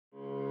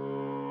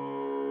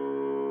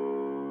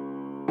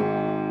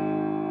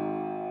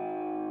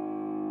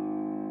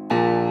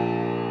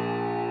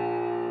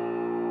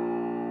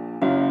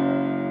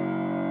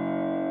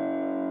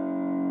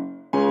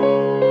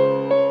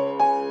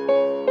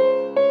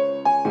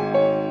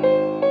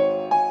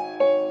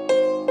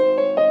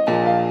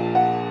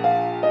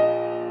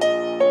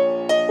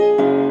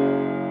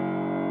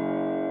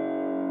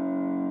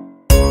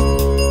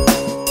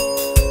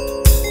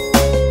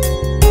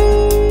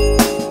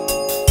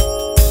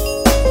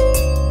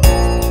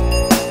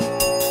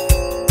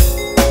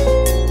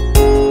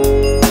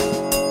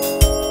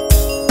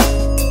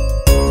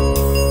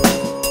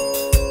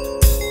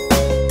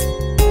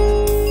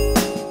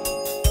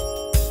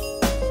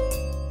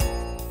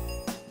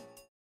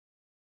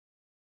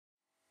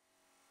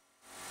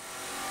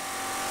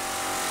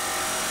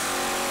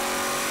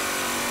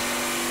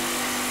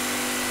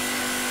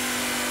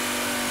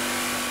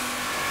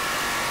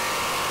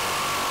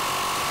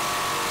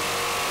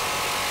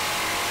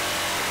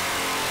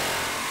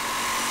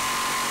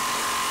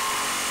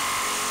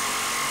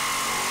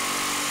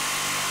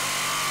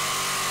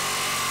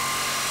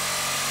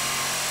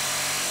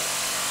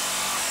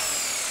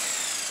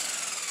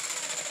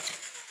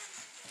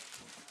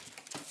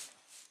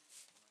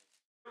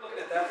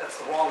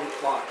the wrong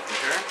line. You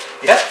sure?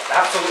 Yep,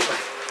 absolutely.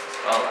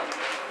 Well then.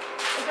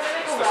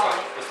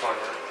 This line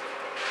works.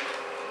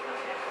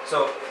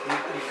 So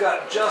you've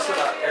got just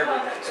about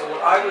everything. So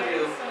what I would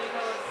do,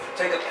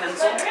 take a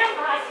pencil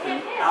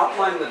and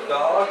outline the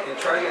dog and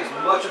try to get as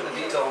much of the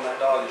detail on that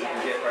dog as you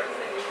can get right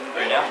there.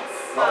 Right now?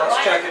 Well,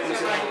 let's check it and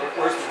see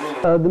where's the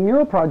ruler. The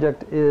Mural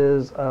project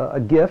is a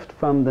gift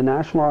from the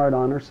National Art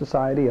Honor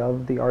Society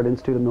of the Art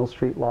Institute of Mill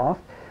Street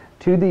Loft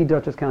to the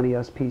Dutchess County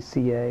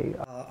SPCA.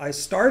 I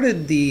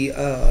started the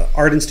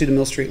Art Institute of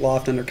Mill Street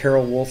Loft under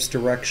Carol Wolf's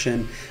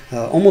direction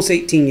almost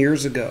 18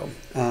 years ago.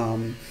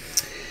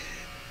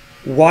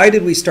 Why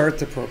did we start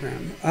the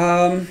program?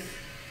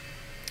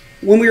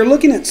 When we were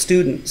looking at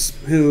students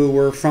who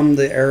were from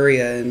the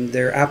area and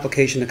their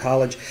application to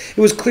college, it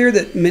was clear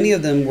that many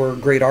of them were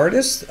great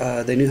artists.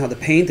 They knew how to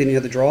paint, they knew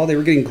how to draw, they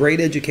were getting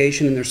great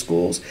education in their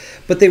schools,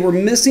 but they were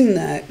missing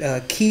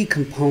that key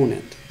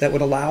component that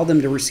would allow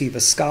them to receive a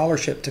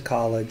scholarship to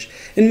college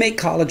and make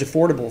college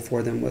affordable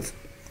for them, with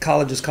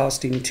colleges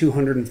costing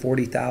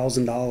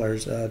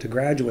 $240,000 to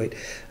graduate.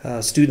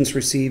 Students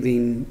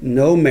receiving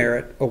no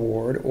merit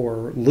award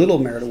or little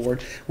merit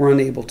award were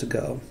unable to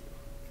go.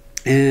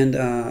 And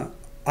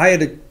I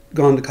had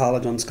gone to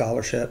college on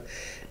scholarship,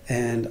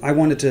 and I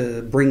wanted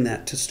to bring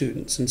that to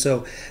students. And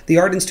so the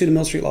Art Institute of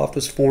Mill Street Loft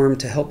was formed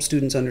to help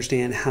students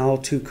understand how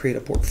to create a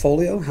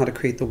portfolio, how to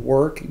create the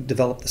work,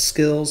 develop the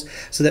skills,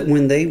 so that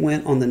when they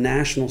went on the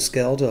national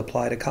scale to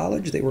apply to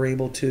college, they were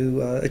able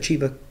to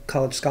achieve a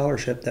college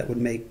scholarship that would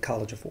make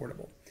college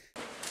affordable.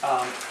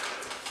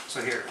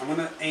 So here, I'm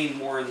going to aim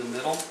more in the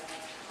middle.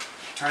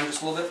 Turn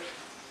just a little bit.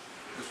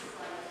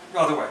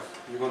 Other way.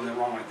 You're going the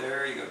wrong way.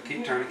 There you go.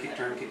 Keep turning, keep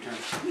turning, keep turning.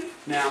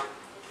 Now,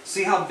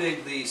 see how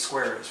big the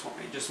square is for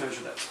me. Just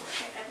measure that square.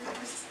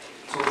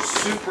 So we're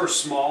super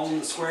small in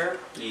the square.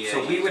 Yeah,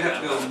 so we would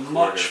have to go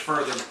much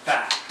further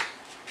back.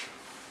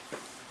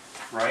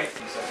 Right?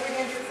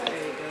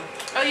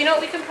 Oh, you know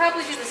what? We can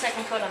probably do the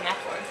second coat on that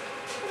board.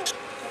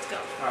 Let's go.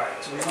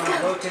 Alright, so we want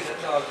to rotate the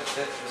dog to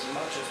fit as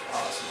much as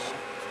possible.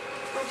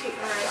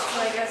 Alright,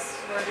 so I guess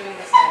we're doing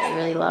this. I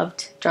really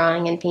loved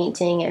drawing and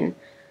painting and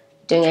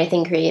doing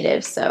anything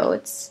creative, so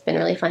it's been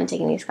really fun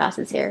taking these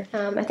classes here.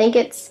 I think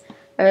it's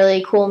a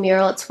really cool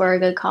mural. It's for a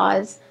good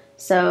cause,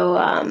 so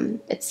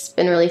it's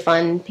been really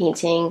fun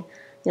painting,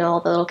 all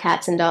the little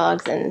cats and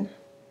dogs and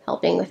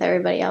helping with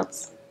everybody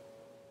else.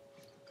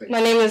 My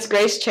name is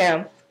Grace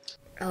Cham.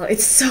 Oh,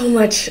 it's so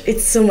much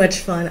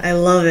fun. I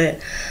love it.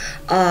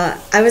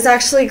 I was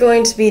actually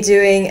going to be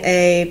doing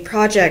a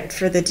project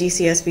for the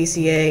DC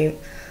SPCA,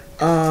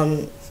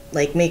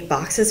 like make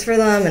boxes for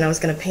them, and I was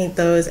going to paint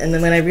those, and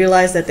then when I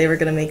realized that they were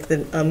going to make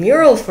a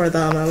mural for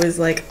them, I was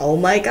like, oh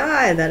my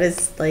god, that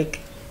is like,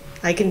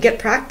 I can get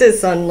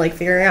practice on like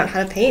figuring out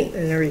how to paint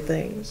and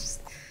everything.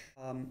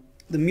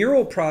 The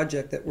mural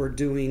project that we're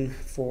doing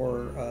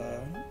for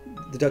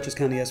the Dutchess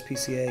County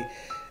SPCA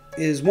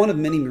is one of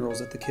many murals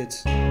that the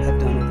kids have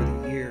done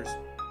over the years.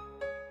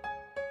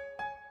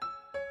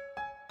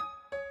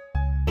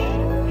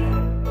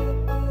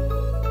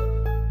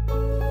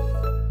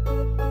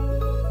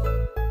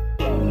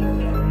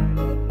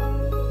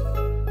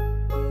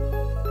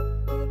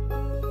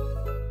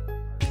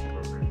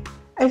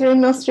 I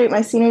joined Mill Street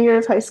my senior year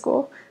of high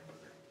school.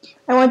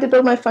 I wanted to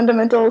build my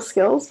fundamental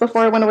skills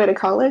before I went away to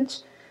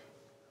college,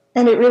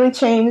 and it really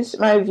changed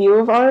my view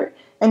of art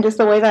and just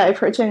the way that I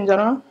approach it in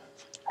general.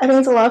 I think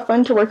it's a lot of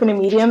fun to work in a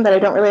medium that I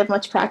don't really have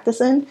much practice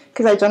in,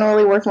 because I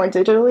generally work more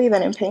digitally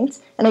than in paint,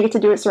 and I get to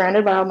do it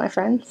surrounded by all my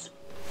friends.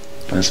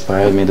 What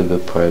inspired me to be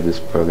part of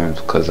this program is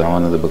because I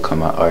wanted to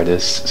become an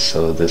artist,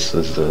 so this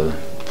was a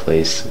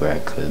place where I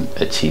could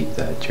achieve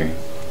that dream.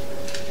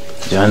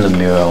 Joined the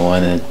Mural, I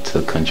wanted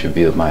to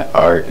contribute my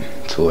art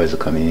towards the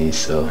community,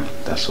 so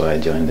that's why I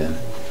joined in.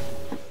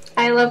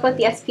 I love what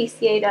the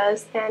SPCA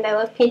does, and I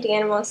love painting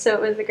animals, so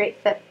it was a great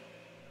fit.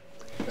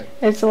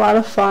 It's a lot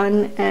of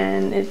fun,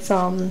 and it's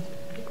a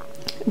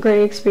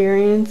great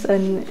experience,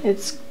 and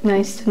it's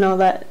nice to know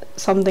that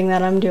something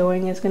that I'm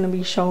doing is going to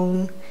be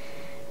shown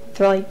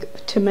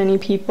to many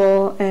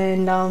people,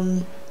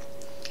 and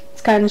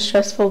it's kind of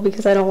stressful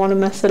because I don't want to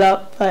mess it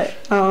up, but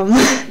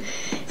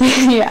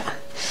yeah.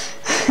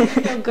 I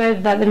feel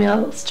good that the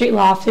Mill Street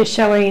Loft is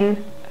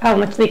showing how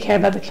much they care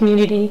about the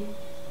community.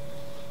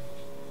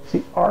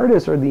 See,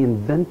 artists are the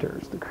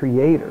inventors, the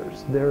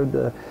creators. They're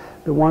the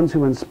ones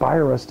who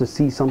inspire us to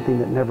see something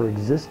that never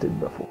existed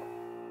before.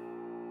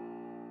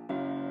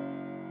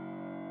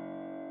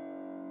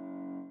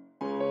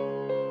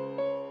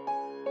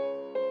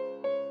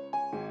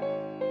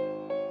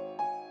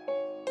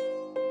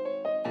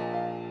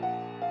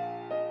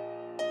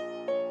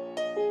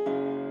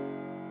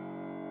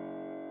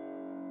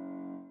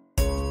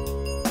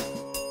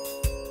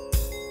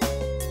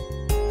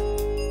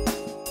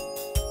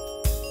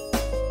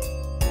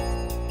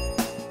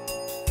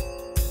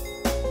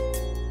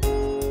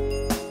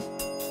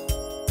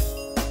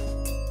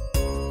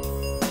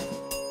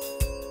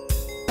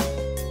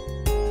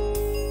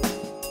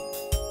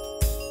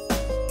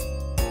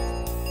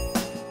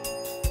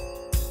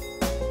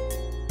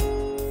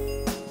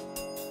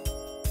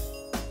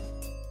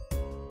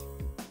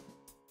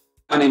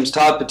 name is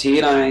Todd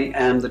Petit. I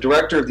am the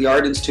director of the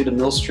Art Institute of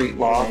Mill Street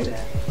Loft.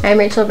 I'm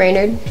Rachel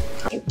Brainerd.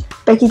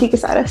 Becky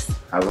DeCasadas.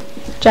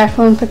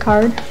 Jacqueline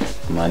Picard.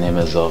 My name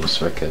is Elvis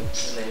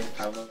Ricketts.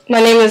 My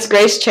name is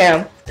Grace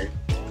Cham.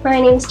 My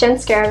name's Jen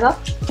Scarza.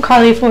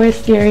 Carly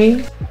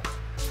Forestieri.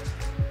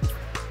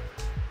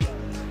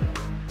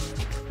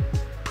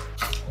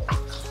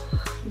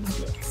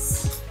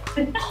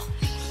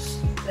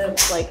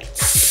 It's like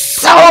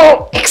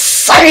so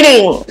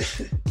exciting.